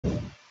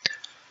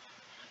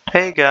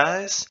Hey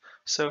guys,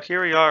 so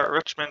here we are at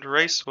Richmond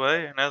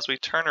Raceway, and as we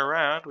turn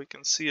around, we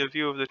can see a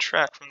view of the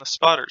track from the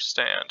spotter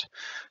stand.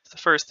 The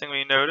first thing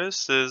we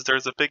notice is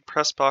there's a big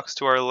press box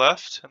to our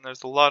left, and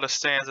there's a lot of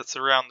stands that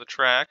surround the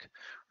track.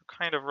 We're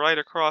kind of right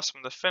across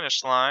from the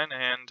finish line,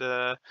 and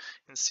you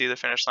can see the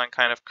finish line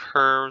kind of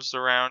curves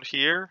around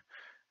here,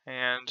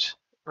 and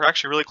we're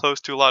actually really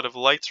close to a lot of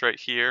lights right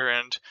here,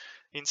 and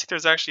you can see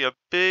there's actually a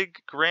big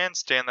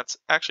grandstand that's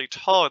actually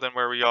taller than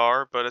where we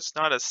are, but it's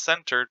not as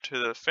centered to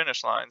the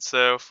finish line.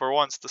 So for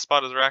once, the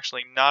spotters are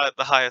actually not at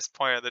the highest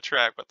point of the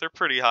track, but they're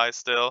pretty high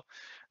still.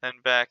 Then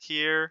back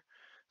here,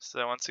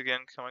 so once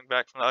again, coming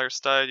back from the other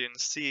side, you can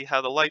see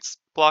how the light's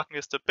blocking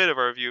just a bit of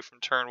our view from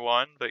turn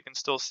one, but you can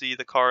still see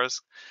the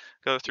cars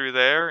go through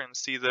there and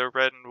see the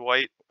red and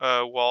white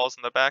walls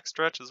in the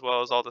backstretch, as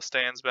well as all the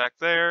stands back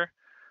there.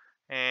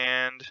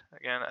 And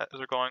again, as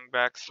we're going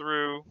back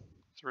through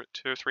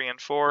 2, 3,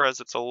 and 4, as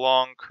it's a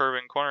long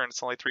curving corner and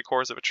it's only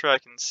 3/4 of a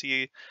track, you can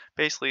see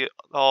basically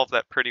all of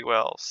that pretty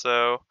well.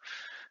 So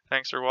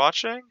thanks for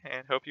watching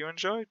and hope you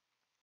enjoyed.